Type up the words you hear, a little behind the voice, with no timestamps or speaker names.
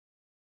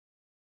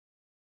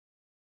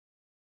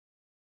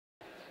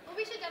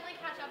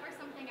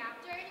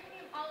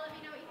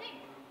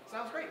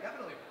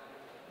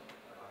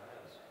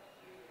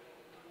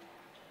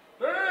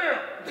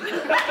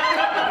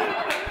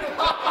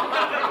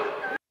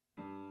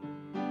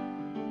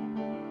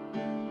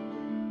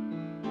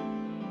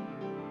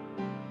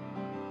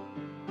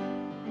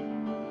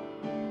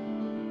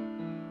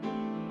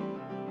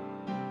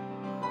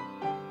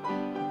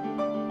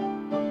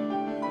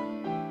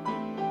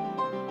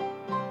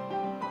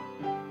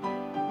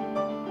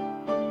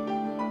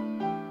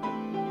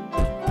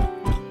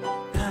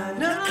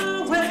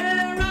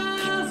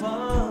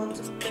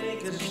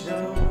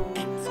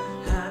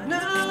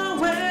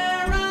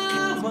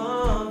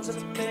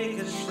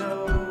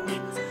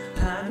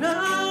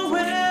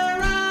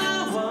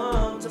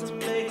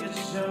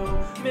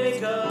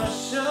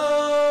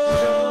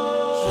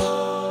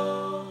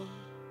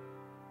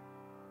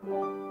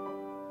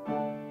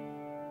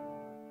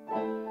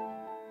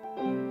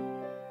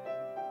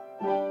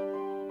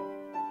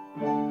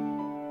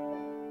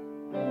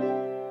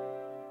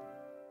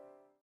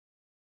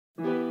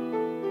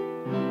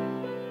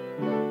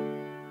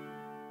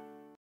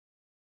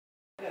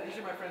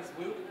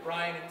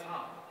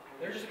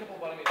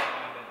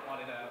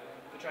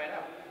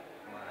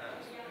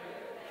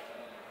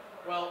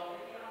Well,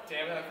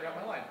 damn it, I forgot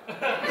my line.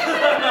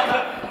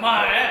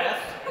 My ass.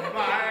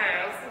 My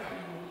ass.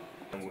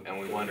 And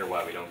we wonder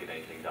why we don't get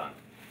anything done.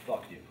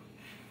 Fuck you.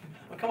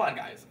 Well, come on,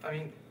 guys. I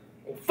mean,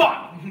 oh,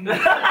 fuck!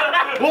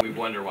 We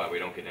wonder why we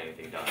don't get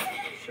anything done.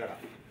 Shut up.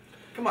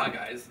 Come on,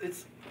 guys.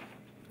 It's...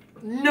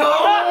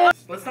 No!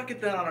 Let's not get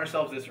that on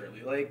ourselves this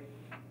early. Like...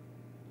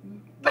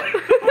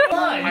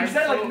 You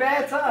said like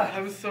mad time.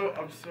 I'm so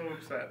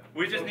upset.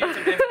 We just need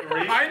some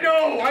inspiration. I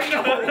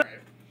know!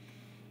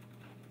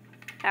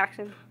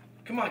 Action.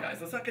 Come on, guys.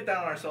 Let's not get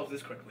down on ourselves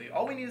this quickly.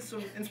 All we need is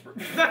some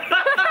inspiration.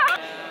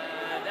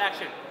 And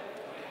action.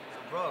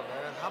 Bro,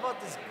 man, how about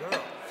this girl?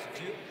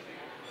 She cute?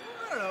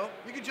 I don't know.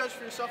 You can judge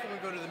for yourself when we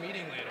go to the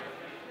meeting later.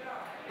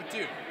 But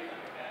dude.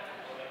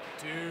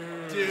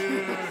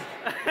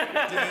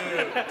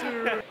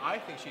 I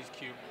think she's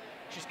cute.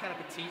 She's kind of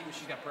petite, but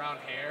she's got brown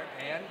hair,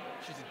 and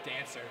she's a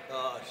dancer.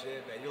 Oh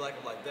shit, man, you like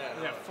him like that?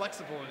 Yeah, huh?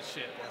 flexible and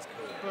shit. That's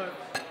cool. But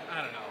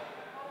I don't know.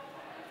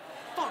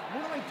 Fuck,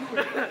 what am I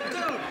doing?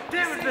 Dude,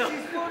 damn it, Bill.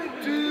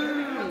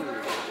 Dude.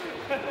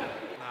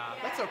 Nah,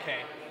 that's okay.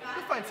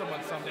 We'll find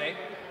someone someday,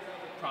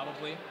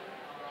 probably.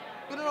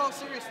 But in all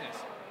seriousness,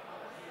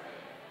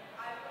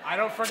 I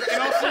don't forget.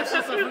 In all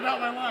seriousness, I forgot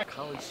my line.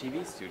 College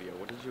TV studio,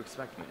 what did you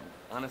expect, man?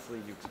 Honestly,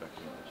 you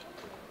expected much.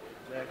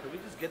 Yeah, can we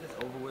just get this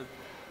over with?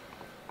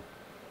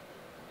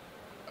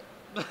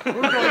 I'm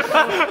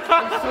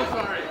so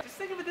sorry. Just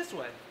think of it this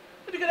way.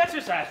 It'd be good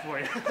exercise for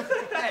you.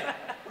 Hey,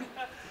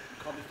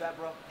 Call me fat,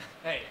 bro?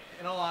 hey,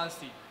 in all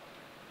honesty,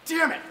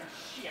 damn it!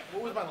 Shit,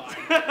 what was my line?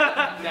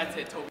 That's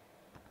it, Toby.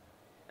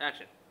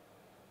 Action.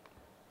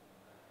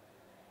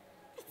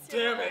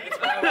 Damn it, it's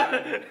my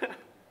line.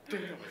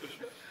 Damn it.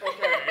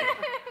 Okay,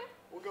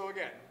 we'll go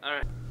again. All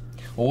right.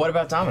 Well, what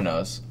about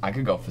Domino's? I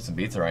could go for some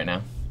pizza right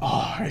now.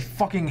 Oh, I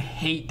fucking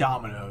hate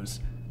Domino's.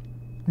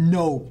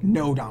 No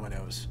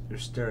Domino's. You're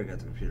staring at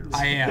the computer.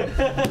 I am.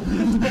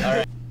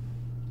 Alright.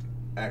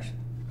 Action.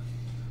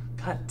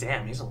 God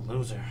damn, he's a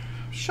loser.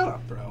 Shut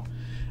up, bro.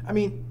 I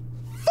mean,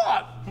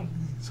 fuck!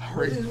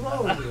 Sorry. What is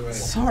wrong with you right now?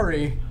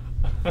 Sorry.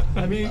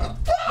 I mean,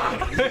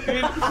 fuck!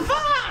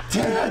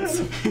 Tits!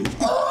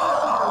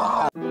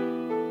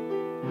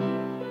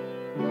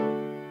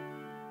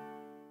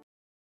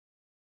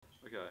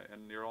 Okay,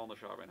 and you're all in the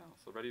shot right now.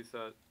 So ready,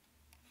 set,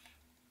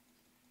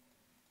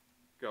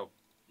 go.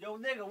 Yo,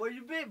 nigga, where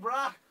you been,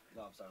 brah?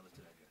 No, I'm sorry, let's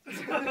do that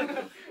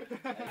again.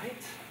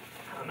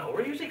 I don't know,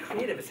 we're usually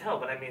creative as hell,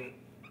 but I mean,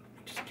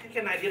 just can't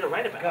get an idea to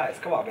write about. Guys,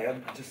 come on,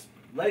 man. Just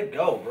let it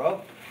go,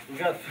 bro. We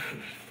got...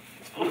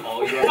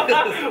 Oh, you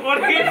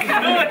What are you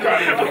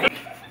doing?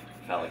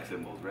 Phallic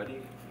symbols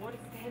ready? What is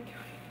that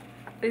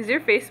doing? Is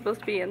your face supposed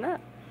to be in that?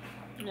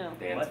 No.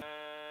 Dance.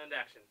 And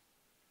action.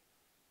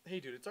 Hey,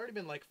 dude, it's already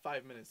been like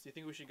 5 minutes. Do you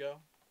think we should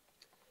go?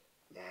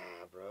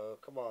 Nah, bro,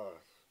 come on.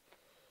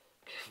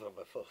 Get on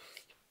my phone.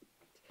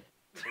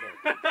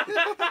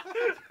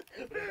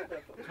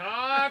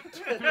 Cut!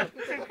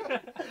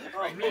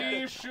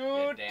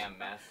 Reshoot! Damn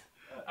mess.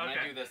 I'm Okay.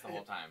 gonna do this the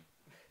whole time.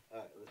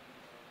 Alright,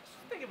 Just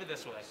think of it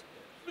this way.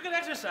 We can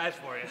exercise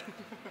for you.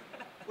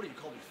 what do you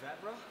call me,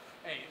 fat, bro?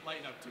 Hey,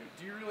 lighten up, dude.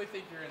 Do you really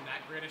think you're in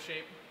that great a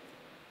shape?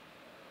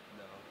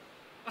 No.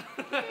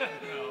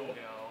 No.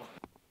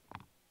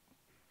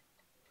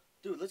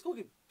 Dude, let's go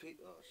get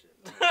pizza. Oh, shit.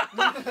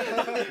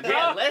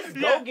 Yeah, let's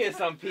go get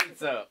some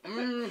pizza.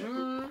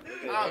 I'm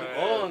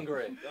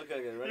hungry.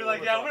 Okay, ready? You're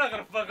like, yeah, we're not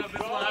gonna fuck up this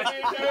line. I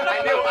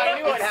knew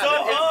what It's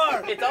happened. so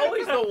hard. It's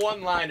always the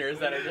one-liners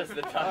that are just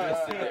the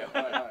toughest to do.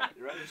 Alright,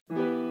 you ready?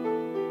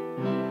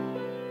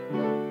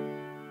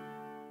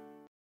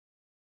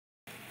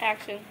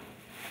 Action.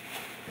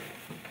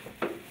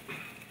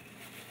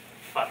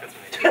 Fuck, that's me.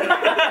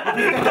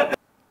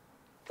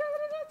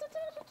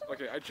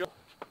 Okay, I jumped.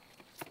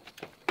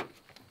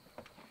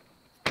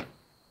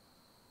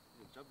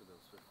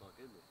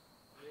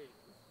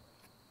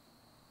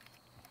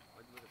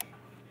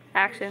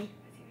 Action.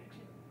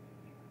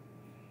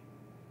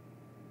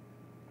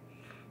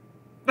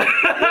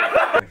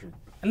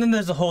 And then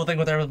there's a whole thing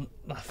with our...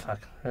 Oh,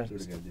 fuck. Do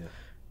it again, yeah.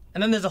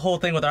 And then there's a whole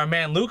thing with our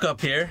man Luke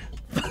up here.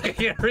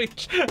 Fucking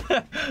reach.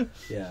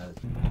 Yeah.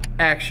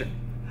 Action.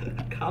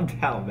 Calm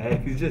down,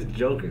 man. He's just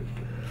joking.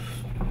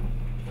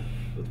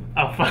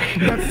 Oh, fuck.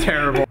 That's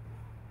terrible.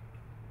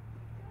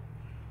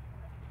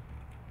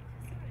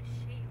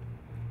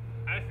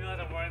 I feel like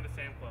I'm wearing the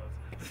same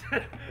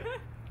clothes.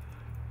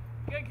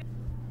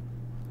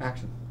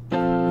 Action.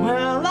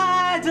 Well,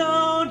 I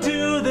don't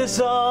do this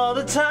all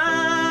the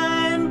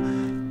time.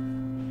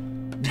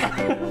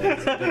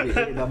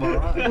 I'm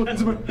alright.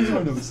 He's my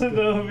nose. He's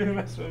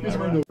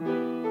my nose.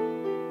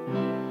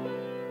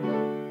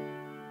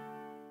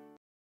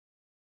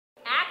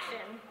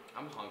 Action.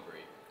 I'm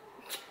hungry.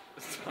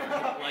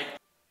 Like,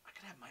 I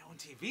could have my own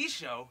TV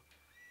show.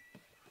 I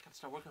gotta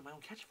start working on my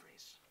own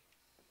catchphrase.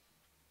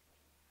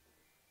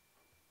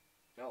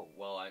 Oh,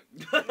 well,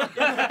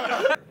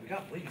 We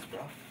got wings, bro.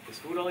 is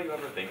food all you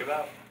ever think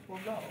about? Well,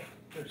 no.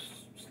 There's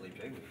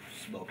sleeping,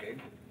 smoking,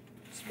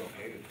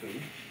 and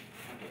food.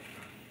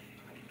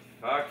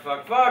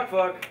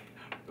 Fuck.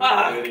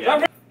 Ah, Do it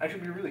again. I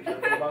should be really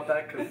careful about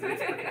that because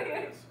it's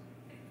precarious.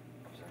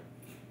 I'm sorry.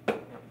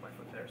 My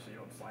foot there so you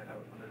don't slide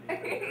out underneath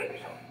and hurt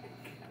yourself.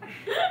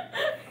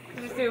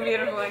 It's too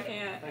beautiful, I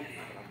can't.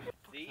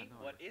 See?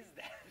 What is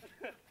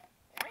that?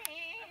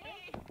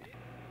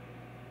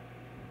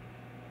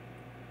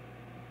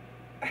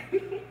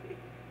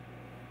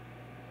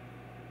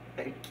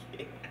 I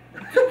can't.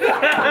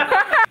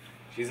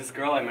 She's this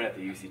girl I met at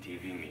the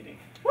UCTV meeting.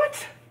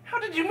 What? How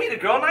did you meet a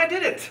girl and I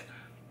didn't?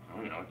 I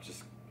don't know,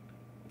 just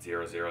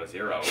 000.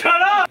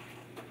 Shut up!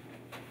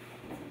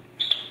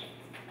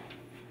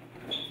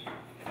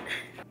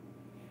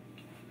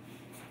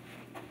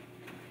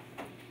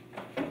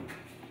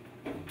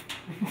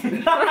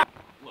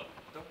 Look,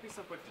 don't be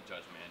so quick to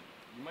judge, man.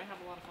 You might have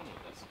a lot of fun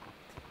with this.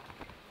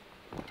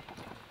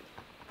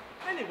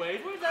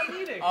 Anyways, where's that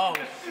meeting? Oh.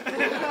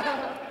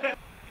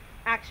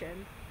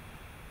 Action.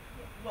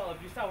 Well,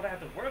 if you saw what I have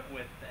to work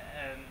with,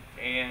 then...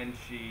 And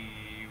we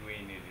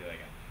need to do that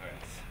again.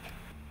 Okay.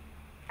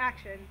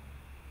 Action.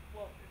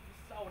 Well, if you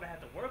saw what I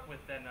had to work with,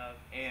 then,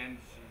 And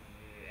she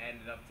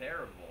ended up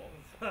terrible.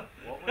 What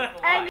was the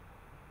And- lie?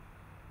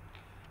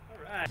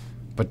 Alright.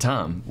 But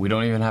Tom, we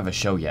don't even have a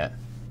show yet.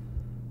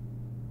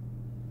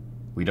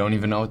 We don't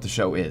even know what the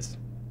show is.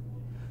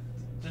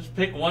 Just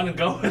pick one and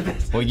go with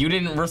it. Well, you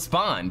didn't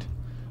respond.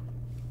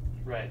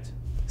 Right.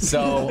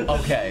 So,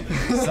 okay.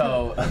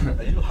 So...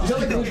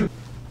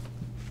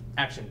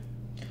 Action.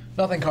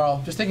 Nothing,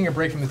 Carl. Just taking a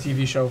break from the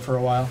TV show for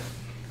a while.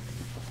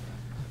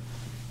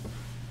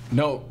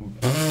 No.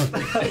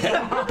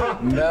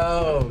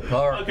 No,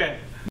 Carl. Okay.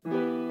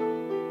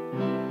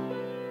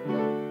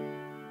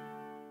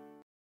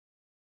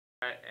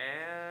 Alright, and...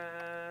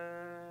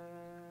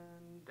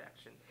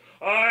 action.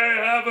 I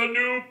have a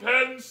new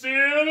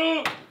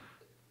pencil.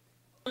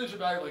 Finish your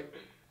bag like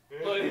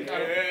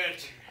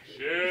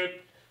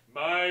Shit,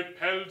 my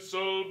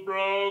pencil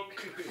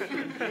broke.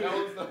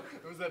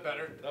 Was that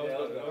better? That was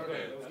good.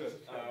 Okay, that was good.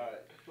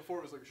 Alright. Before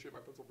it was like shit, my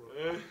pencil broke.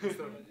 You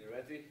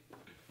ready?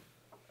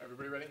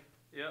 Everybody ready?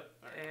 Yep.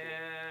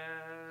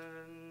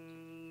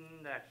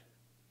 And... action.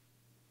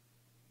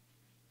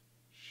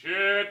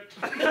 Shit.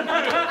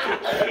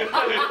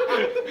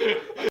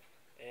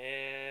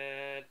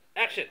 And...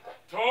 action.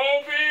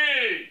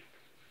 Toby!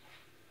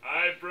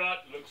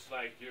 Looks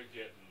like you're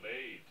getting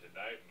laid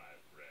tonight, my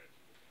friend.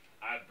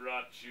 I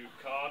brought you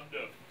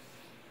condoms.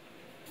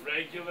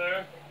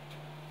 Regular.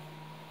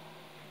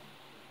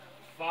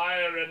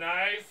 Fire and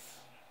ice.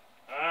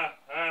 Ha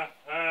ha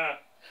ha.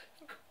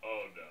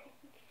 Oh no.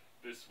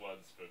 This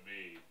one's for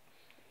me.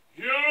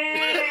 Huge!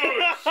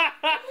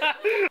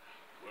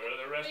 Where are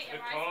the rest of the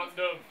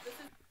condoms?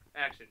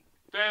 Action.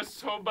 There's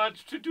so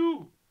much to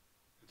do.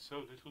 And so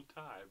little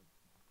time.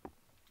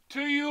 To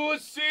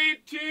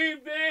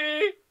UCTV!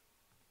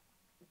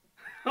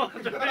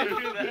 And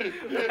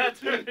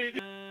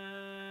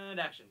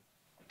action.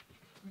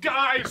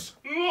 Guys,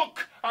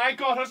 look! I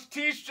got us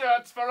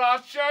t-shirts for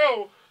our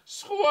show!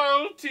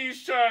 Swirl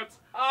t-shirts!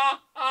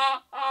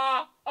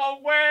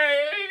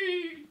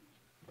 Away!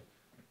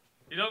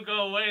 You don't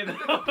go away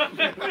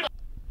though.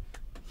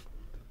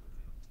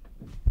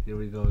 Here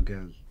we go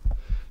again.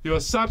 You're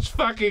such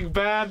fucking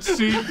bad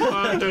scene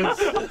partners.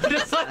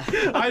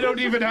 I don't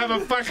even have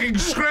a fucking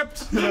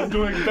script, and I'm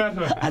doing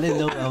better. I didn't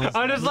know that was.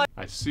 I'm just like.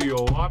 I see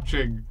you're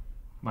watching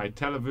my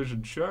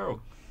television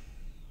show.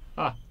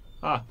 Here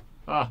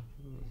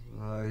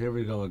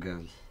we go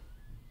again.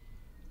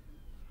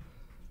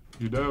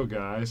 You know,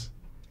 guys,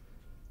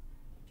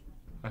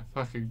 I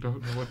fucking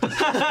don't know what to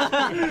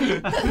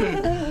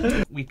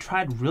say. We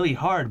tried really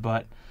hard,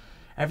 but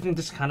everything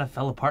just kind of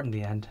fell apart in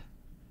the end.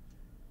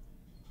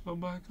 Oh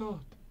my god.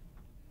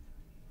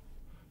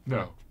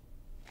 No.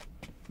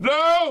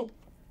 No!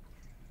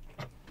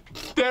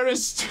 There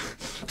is...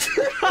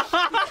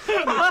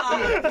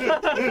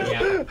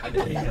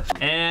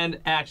 And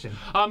action.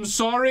 I'm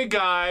sorry,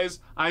 guys.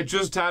 I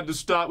just had to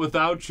start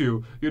without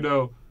you. You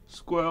know,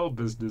 squirrel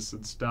business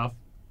and stuff.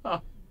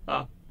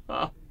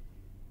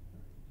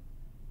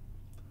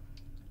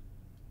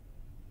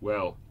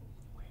 Well,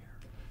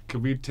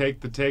 can we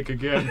take the take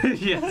again?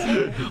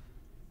 Yes.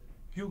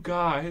 You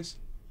guys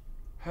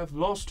have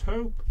lost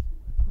hope.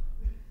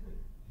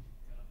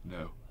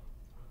 No.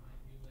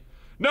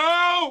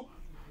 No!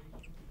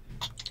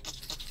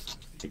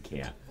 I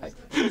can't.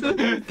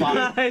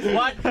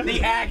 What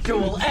the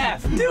actual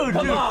F? Dude,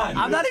 come on.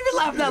 I'm not even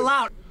laughing that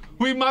loud.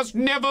 We must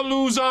never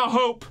lose our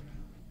hope.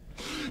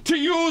 To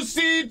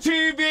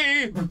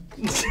UCTV!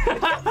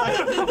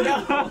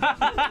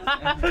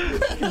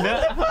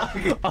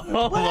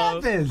 What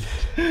happened?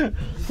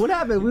 What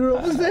happened? We were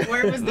almost there.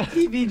 Where was the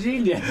TV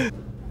genius?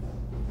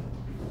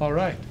 All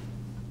right.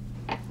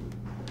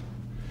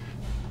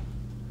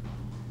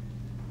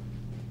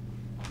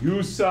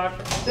 You suck,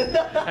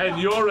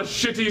 and you're a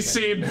shitty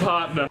scene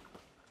partner.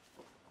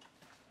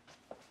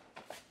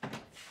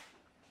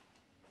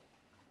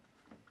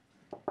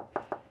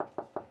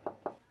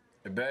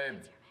 Hey, babe.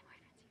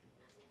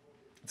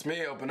 It's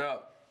me, open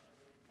up.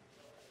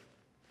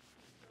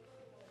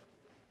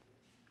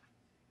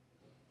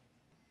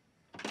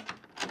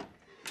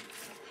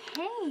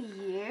 Hey, Hey,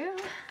 you.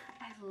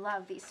 I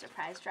love these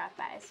surprise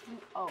drop-bys. You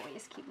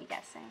always keep me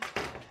guessing.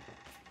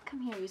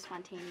 Come here, you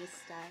spontaneous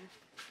stud.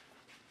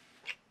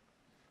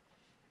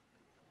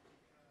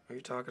 Are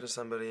you talking to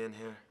somebody in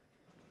here?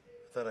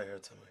 I thought I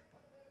heard something.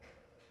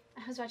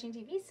 I was watching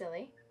TV,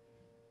 silly.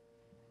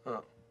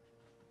 Oh.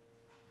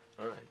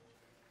 All right.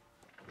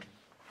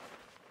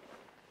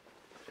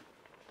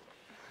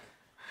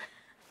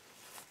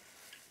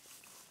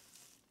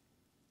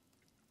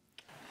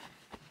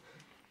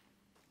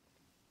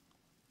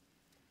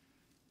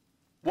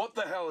 What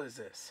the hell is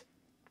this?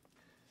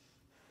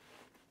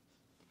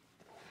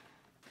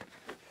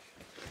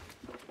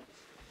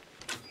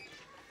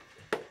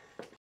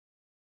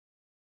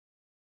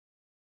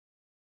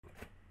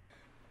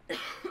 Do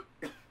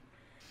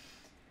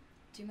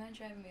you mind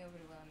driving me over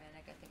to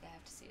Willimantic? I think I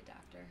have to see a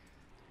doctor.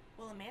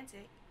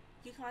 Willimantic?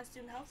 UConn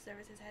Student Health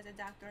Services has a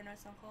doctor or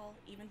nurse on call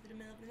even through the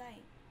middle of the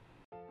night.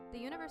 The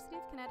University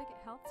of Connecticut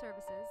Health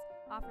Services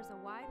offers a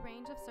wide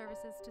range of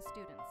services to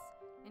students,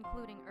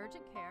 including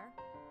urgent care,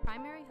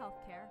 primary health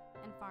care,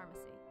 and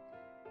pharmacy.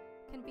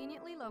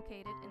 Conveniently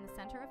located in the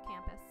center of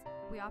campus,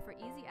 we offer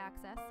easy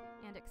access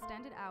and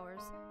extended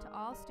hours to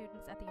all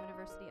students at the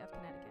University of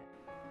Connecticut.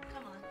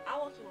 Come on,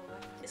 I'll walk you over.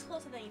 It's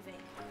closer than you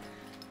think.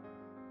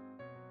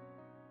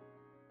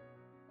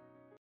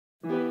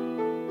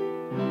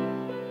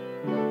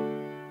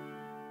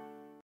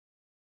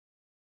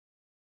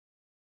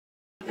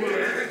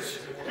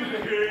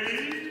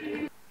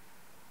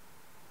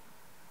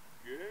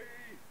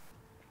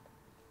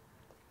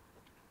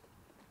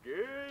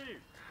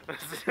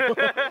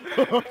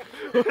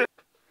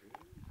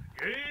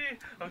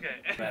 Okay.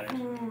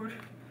 Food.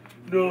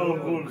 No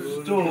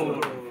good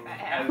store.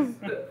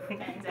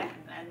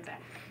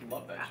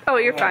 Love that shit. Oh,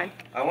 you're fine.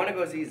 I want to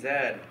go see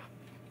Zed.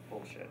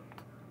 Bullshit.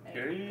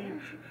 Okay.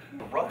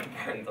 Rubber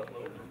bands all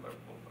over my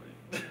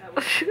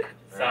body.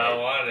 So I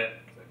want it.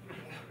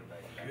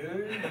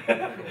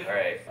 Alright.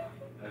 Alright,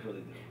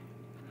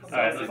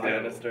 Alright, let's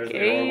Lannister's the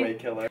Okay. Norway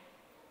killer.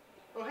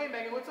 Oh, hey,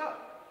 Megan, what's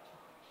up?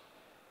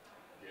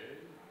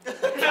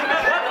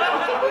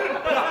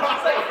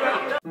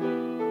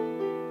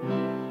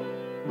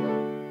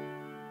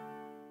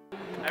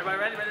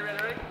 Everybody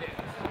ready?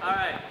 All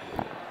right.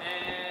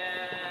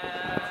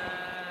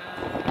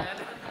 And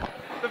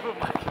the boom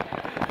mic.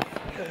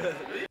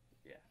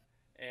 Yeah.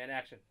 And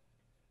action.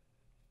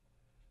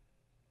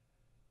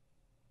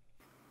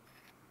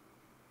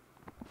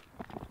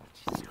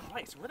 Jesus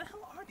Christ, where the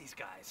hell are these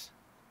guys?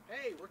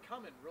 Hey, we're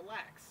coming.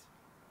 Relax.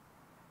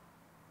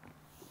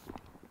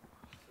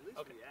 At least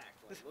we act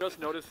like Just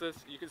notice this.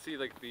 You can see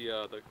like the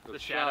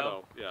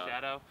shadow. Yeah.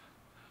 Shadow.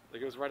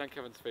 Like it was right on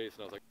Kevin's face,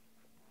 and I was like.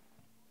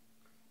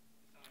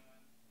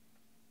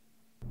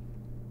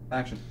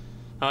 Action.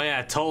 Oh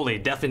yeah, totally.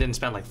 Definitely didn't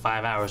spend like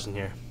 5 hours in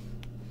here.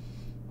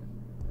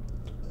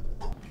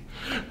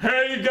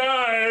 Hey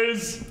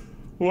guys,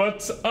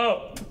 what's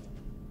up?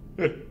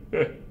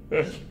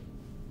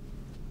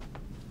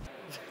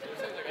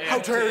 How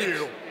dare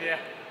you? Yeah.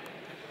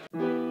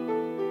 Alright,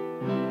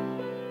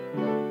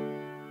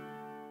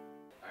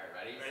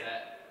 ready,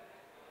 set.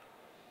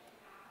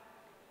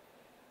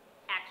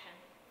 Action.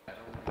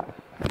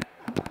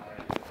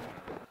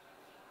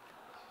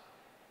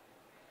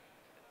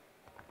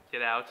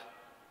 Get out.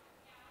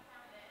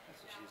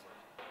 That's what she said.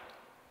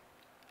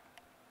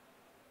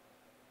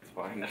 It's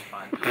fine. That's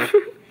fine.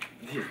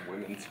 These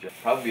women's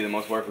just probably the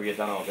most work we get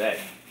done all day.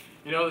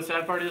 You know, the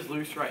sad part is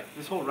Luke's right.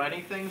 This whole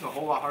writing thing's a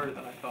whole lot harder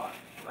than I thought.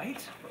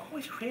 Right? We're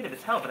always creative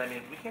as hell, but I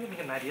mean, we can't even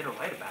get an idea to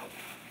write about.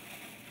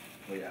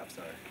 Oh yeah, I'm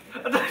sorry.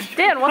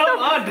 Dan, what Come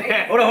the? on,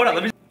 Dan! Hold on,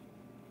 let me...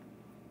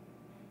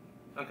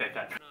 Okay,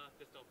 cut.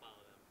 Just don't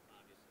follow them,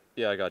 obviously.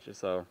 Yeah, I got you.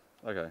 So,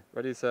 okay,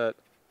 ready, set.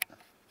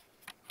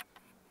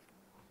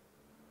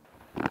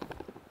 Oh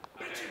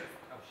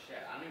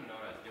shit, I don't even know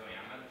what I was doing.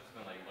 I might have just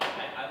been like,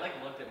 I like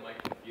looked at Mike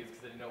confused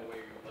because I didn't know where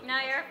you were looking. No,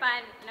 you're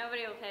fine.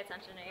 Nobody will pay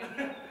attention to you.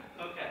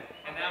 Okay,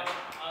 and now,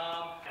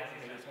 okay.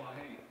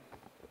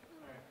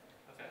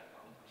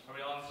 Are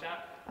we all in the chat?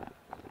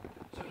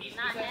 So he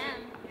Not says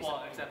him. It,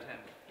 Well, except him.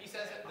 he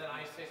says it, then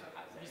I say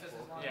something. He says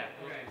his line. Yeah.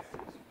 Okay.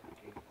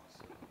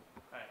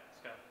 Alright,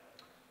 let's go.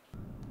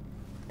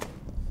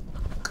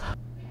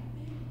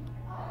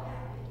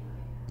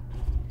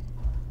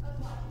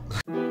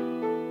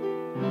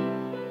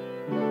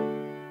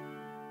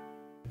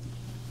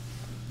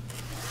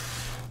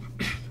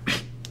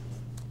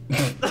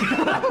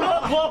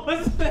 What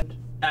was that?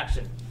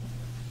 Action.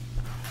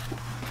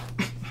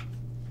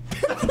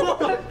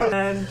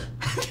 And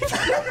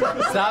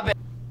Stop it.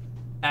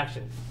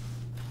 action.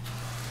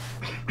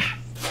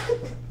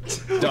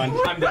 Done.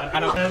 I'm done. I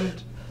don't.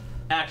 And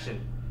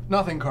action.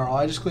 Nothing, Carl.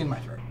 I just cleaned my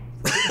throat.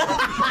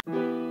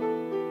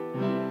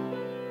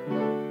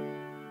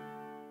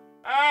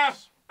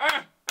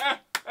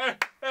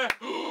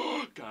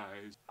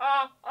 Guys.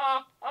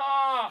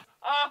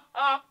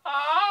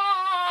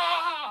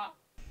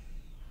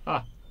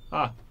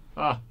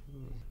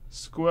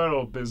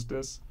 Squirrel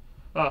business.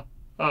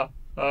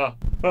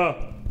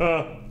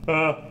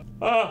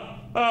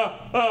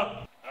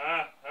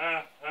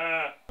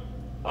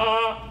 You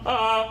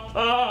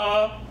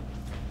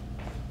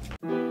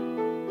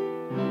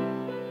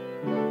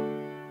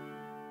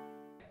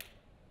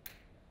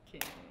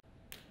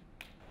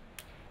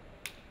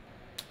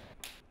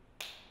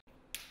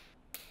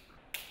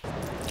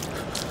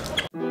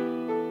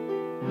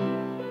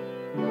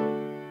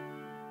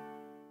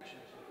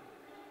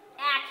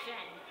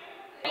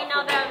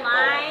know their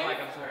lines.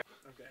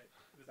 Okay,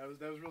 that was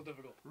real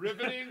difficult.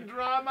 Riveting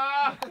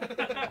drama.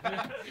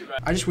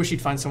 I just wish he'd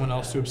find someone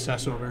else to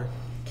obsess over.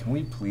 Can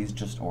we please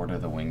just order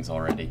the wings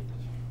already?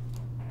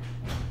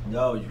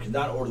 No, you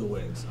cannot order the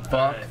wings.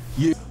 Fuck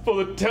you.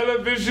 For the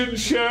television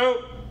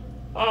show.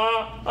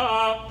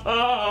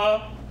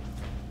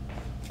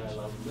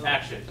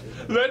 Action.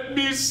 Let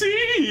me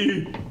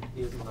see.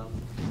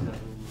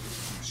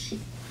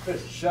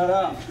 Shut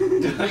up.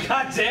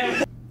 God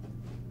damn it.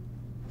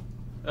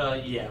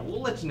 Yeah,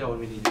 we'll let you know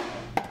when we need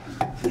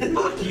you.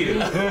 Fuck you.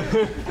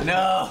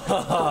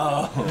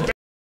 No.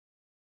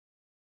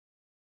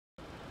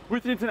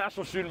 With the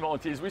International Student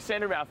Volunteers, we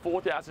send around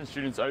 4,000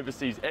 students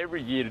overseas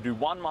every year to do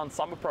 1-month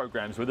summer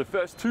programs where the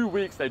first 2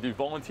 weeks they do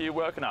volunteer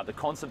work on either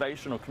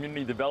conservation or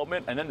community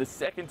development, and then the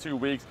second 2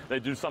 weeks they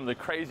do some of the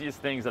craziest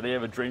things that they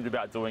ever dreamed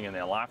about doing in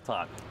their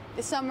lifetime.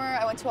 This summer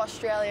I went to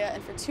Australia,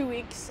 and for 2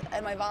 weeks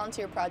at my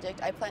volunteer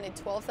project I planted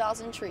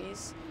 12,000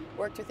 trees,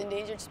 worked with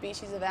endangered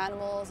species of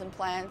animals and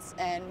plants,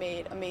 and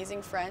made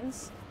amazing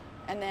friends.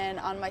 And then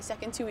on my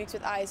second 2 weeks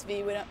with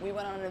ISV, we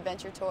went on an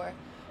adventure tour.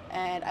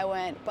 And I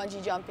went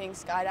bungee jumping,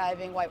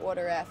 skydiving,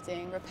 whitewater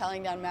rafting,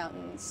 rappelling down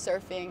mountains,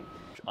 surfing.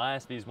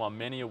 ISV's won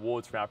many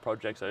awards for our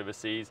projects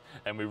overseas,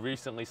 and we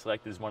recently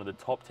selected as one of the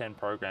top 10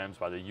 programs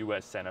by the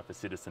US Center for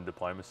Citizen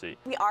Diplomacy.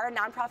 We are a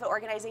nonprofit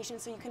organization,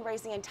 so you can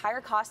raise the entire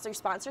cost through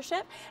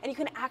sponsorship, and you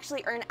can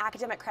actually earn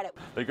academic credit.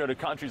 They go to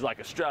countries like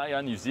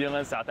Australia, New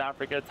Zealand, South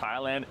Africa,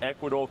 Thailand,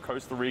 Ecuador,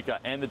 Costa Rica,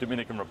 and the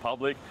Dominican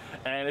Republic.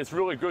 And it's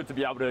really good to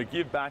be able to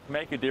give back,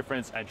 make a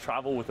difference, and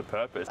travel with a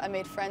purpose. I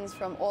made friends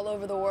from all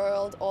over the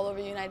world, all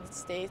over the United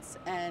States,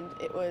 and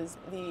it was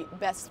the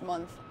best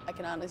month I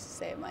can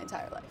honestly say of my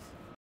entire life.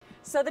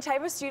 So the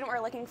type of student we're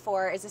looking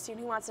for is a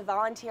student who wants to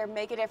volunteer,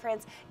 make a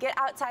difference, get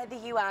outside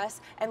the U.S.,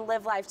 and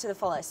live life to the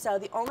fullest. So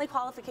the only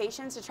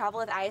qualifications to travel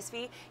with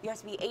ISV, you have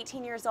to be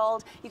 18 years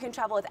old, you can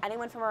travel with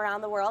anyone from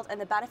around the world,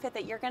 and the benefit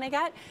that you're going to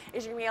get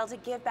is you're going to be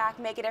able to give back,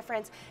 make a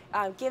difference,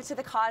 give to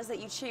the cause that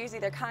you choose,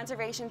 either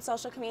conservation,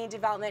 social community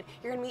development.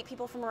 You're going to meet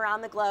people from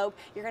around the globe.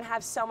 You're going to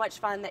have so much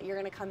fun that you're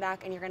going to come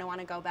back and you're going to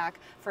want to go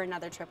back for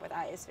another trip with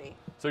ISV.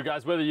 So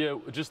guys, whether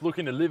you're just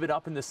looking to live it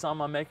up in the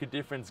summer, make a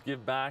difference,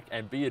 give back,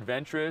 and be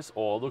adventurous,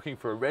 or looking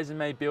for a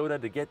resume builder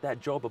to get that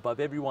job above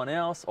everyone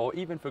else, or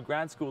even for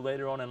grad school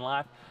later on in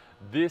life,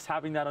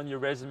 having that on your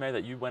resume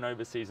that you went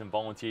overseas and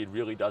volunteered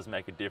really does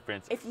make a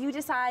difference. If you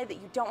decide that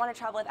you don't want to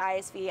travel with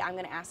ISV, I'm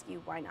going to ask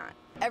you why not.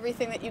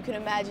 Everything that you can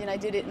imagine, I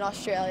did it in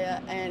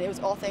Australia, and it was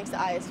all thanks to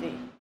ISV.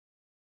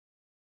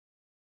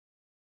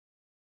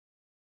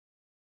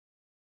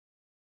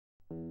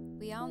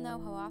 We all know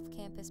how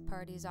off-campus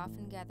parties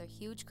often gather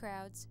huge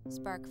crowds,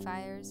 spark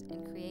fires,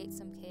 and create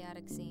some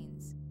chaotic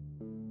scenes.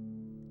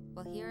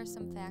 Well, here are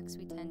some facts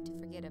we tend to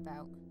forget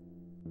about.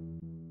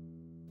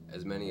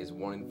 As many as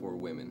 1 in 4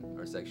 women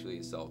are sexually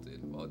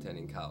assaulted while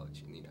attending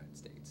college in the United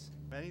States.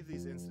 Many of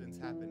these incidents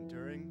happen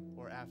during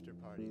or after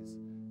parties,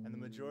 and the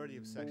majority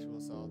of sexual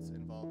assaults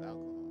involve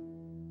alcohol.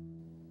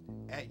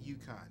 At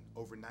UConn,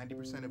 over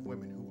 90% of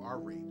women who are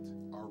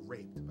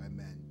raped by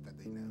men that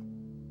they know.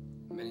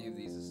 Many of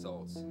these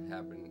assaults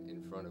happen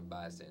in front of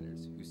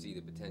bystanders who see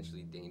the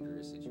potentially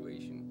dangerous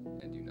situation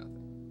and do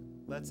nothing.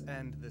 Let's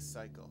end this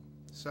cycle.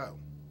 So,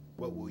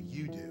 what will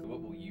you do?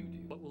 What will you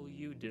do? What will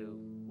you do?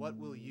 What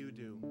will you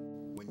do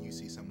when you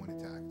see someone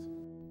attacked?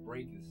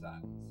 Break the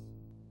silence.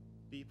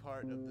 Be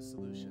part of the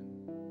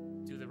solution.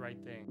 Do the right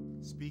thing.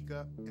 Speak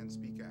up and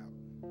speak out.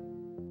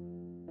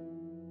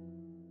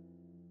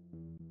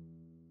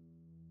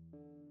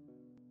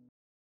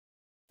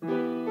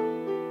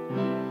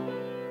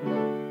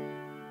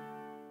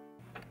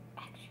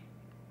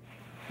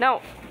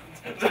 No.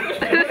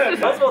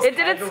 It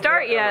didn't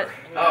start yet.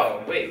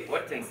 Oh, wait,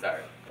 what didn't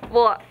start?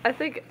 Well, I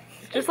think,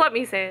 just let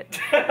me say it.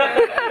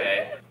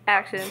 Okay.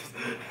 Action.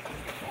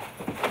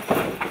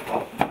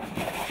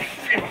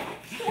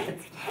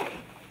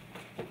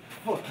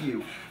 Fuck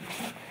you.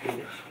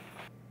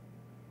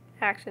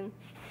 Action.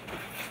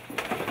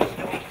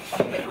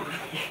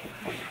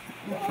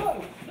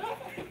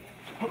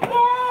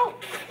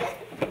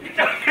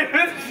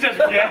 This is just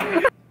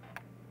gay.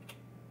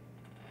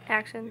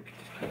 Action.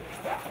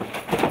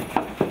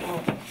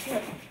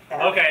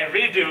 Okay,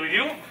 redo.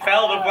 You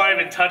fell before I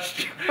even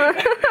touched you.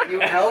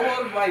 You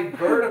elbowed my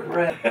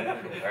vertebrae.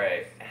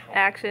 Alright.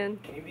 Action.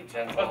 Can you be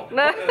gentle?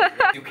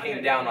 You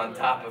came down on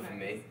top of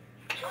me.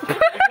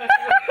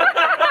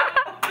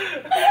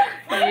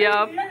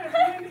 Yup.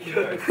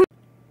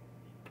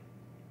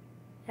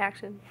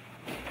 Action.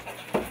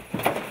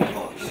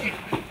 Oh, shit.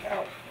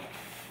 Ow.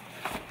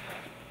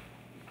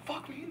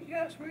 Fuck me in the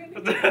ass, man.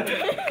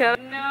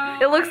 No.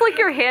 It looks like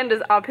your hand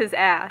is up his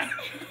ass.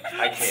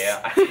 I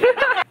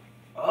can't.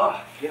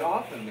 Oh, get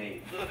off of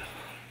me.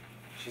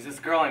 She's this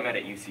girl I met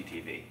at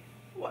UCTV.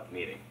 What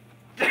meeting?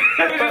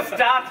 Just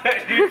stopped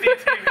at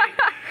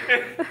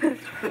UCTV.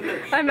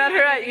 I met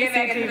her at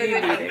UCTV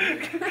meeting.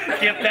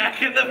 Get back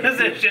in the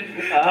position.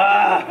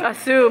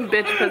 Assume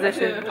bitch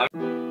position.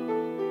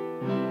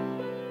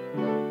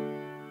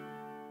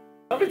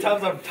 How many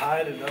times I've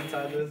tied and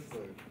untied this?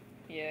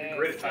 Yeah.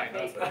 Great time,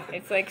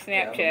 It's like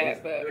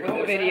Snapchat, but with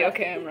a video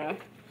camera.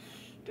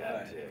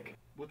 Dad dick.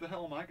 What the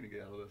hell am I gonna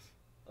get out of this?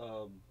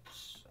 I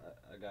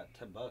got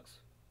 $10.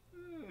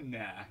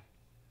 Nah.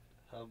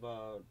 How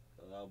about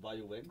I'll buy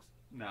you wings?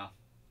 No.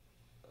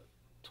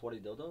 20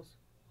 dildos?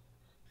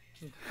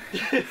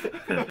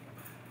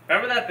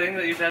 Remember that thing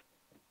that you said?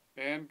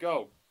 And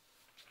go.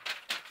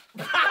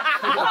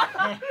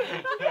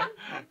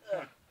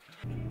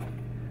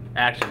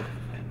 Action.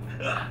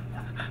 Am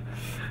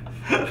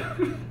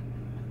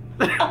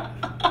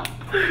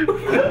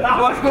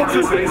I supposed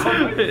to say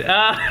something?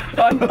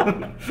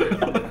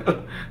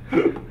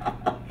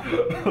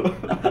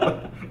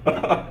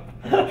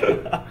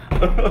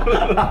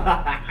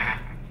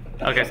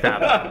 Okay,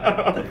 stop.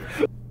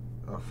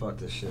 Oh, fuck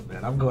this shit,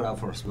 man. I'm going out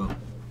for a smoke.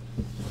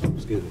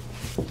 Excuse me.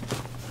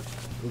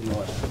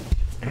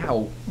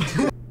 Ow.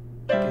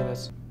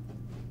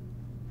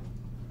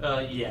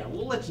 Yeah,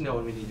 we'll let you know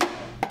when we need you.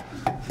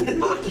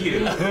 Fuck you.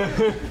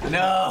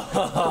 No.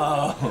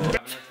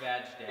 Next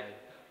badge, Dad.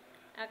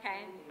 Okay.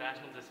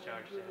 Vaginal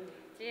discharge.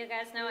 Do you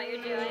guys know what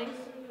you're doing?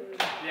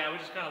 Yeah, we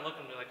just kind of look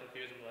and we're like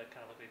confused and we like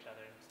kind of look at each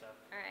other and stuff.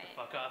 All right.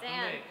 Fuck off Dan.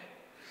 from me.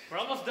 We're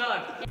almost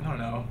done. I don't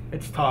know.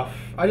 It's tough.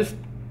 I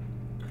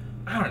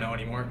don't know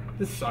anymore.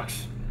 This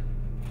sucks.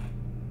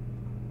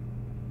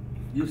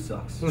 You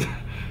sucks. Alright,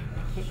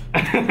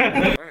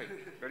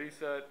 ready,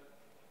 set.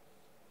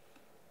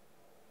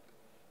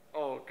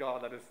 Oh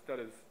god, that is.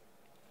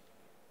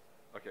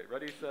 Okay,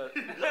 ready, set.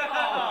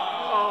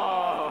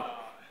 Oh.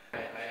 I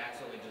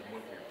accidentally just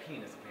went for your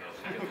penis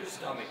apparently because your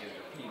stomach is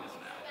your penis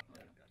now.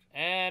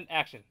 And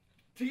action.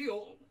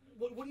 Deal?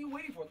 What are you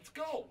waiting for? Let's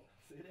go.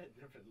 Say that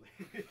differently.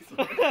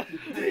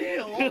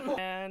 Deal.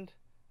 And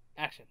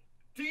action.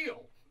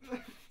 Deal.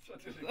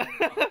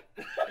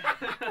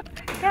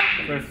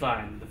 First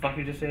line. The fuck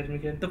you just say to me,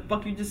 kid? The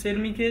fuck you just say to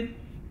me, kid?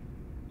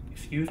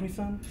 Excuse me,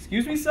 son?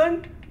 Excuse me,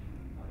 son?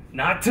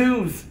 Not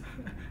twos.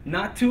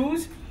 Not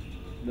twos?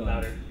 No.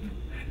 Louder.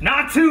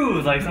 Not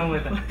twos! Like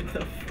something like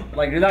that.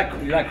 Like you're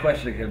not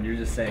questioning him. You're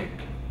just saying,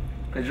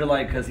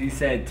 because he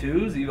said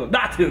twos. You go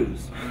not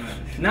twos.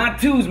 Not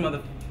twos,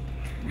 mother.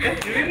 You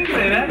can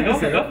say that. Go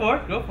for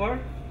it. Go for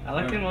it. I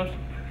like the emotion.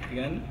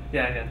 Again?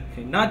 Yeah, again.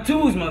 Okay, not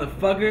twos,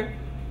 motherfucker.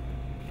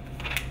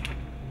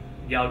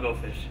 Yell, go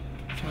fish.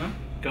 Huh?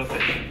 Go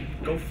fish.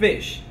 Go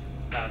fish.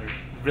 Louder.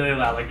 Really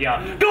loud, like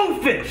yell. Go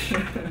fish!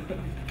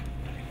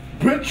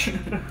 Bitch!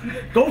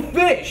 Go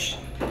fish!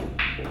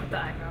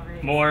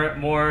 More,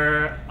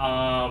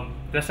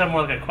 that sounded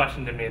more like a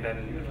question to me than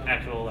an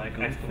actual, like,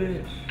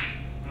 exclamation.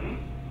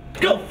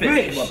 Go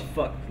fish!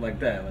 Motherfucker. Like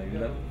that, like, you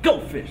know?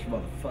 Go fish,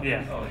 motherfucker.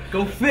 Yeah.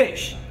 Go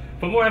fish!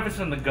 Put more emphasis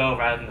on the go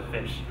rather than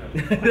the fish.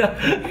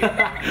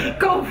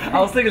 Go!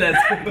 I was thinking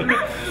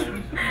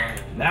that.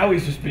 Now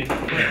he's just being.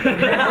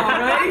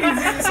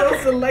 Alright? He's so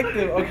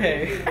selective.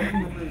 Okay.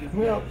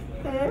 Well.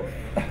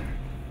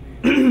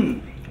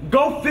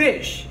 Go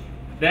fish!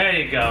 There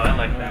you go. I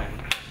like that.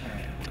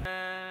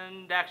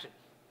 And action.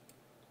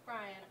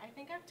 Brian, I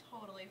think I've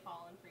totally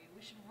fallen for you.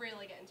 We should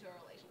really get into a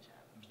relationship.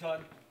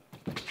 Done.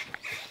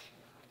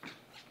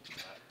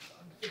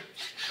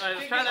 Alright,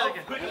 let's try that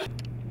again.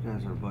 You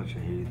guys are a bunch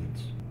of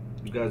heathens.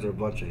 You guys are a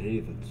bunch of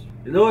heathens.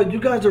 You know what? You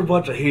guys are a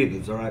bunch of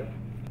heathens, alright?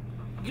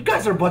 You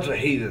guys are a bunch of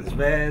heathens,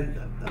 man.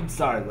 I'm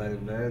sorry,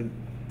 Lennon, man.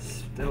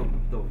 They don't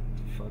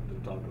fuck they're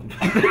talking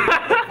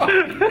about.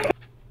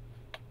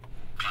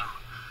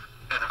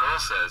 And the girl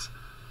says,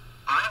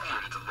 I'm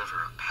here to deliver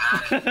a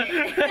package.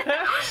 And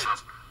I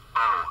says,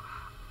 oh,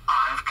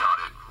 I've got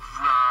it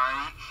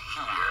right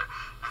here.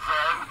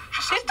 Then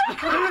she says, take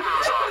her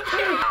clothes off.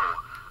 Oh,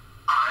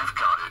 I've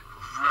got it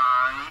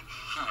right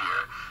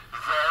here.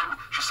 Then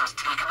she says,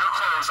 taking her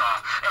clothes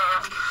off.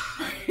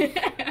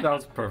 And That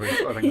was perfect.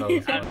 I think that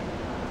was fun.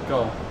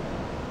 Go.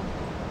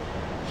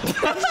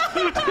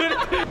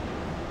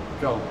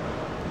 Go.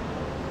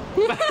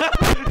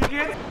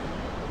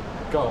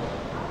 Go.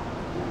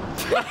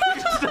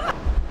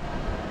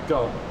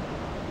 Go.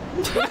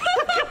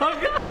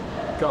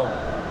 Go.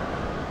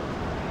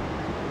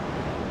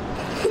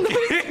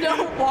 There's no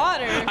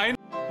water.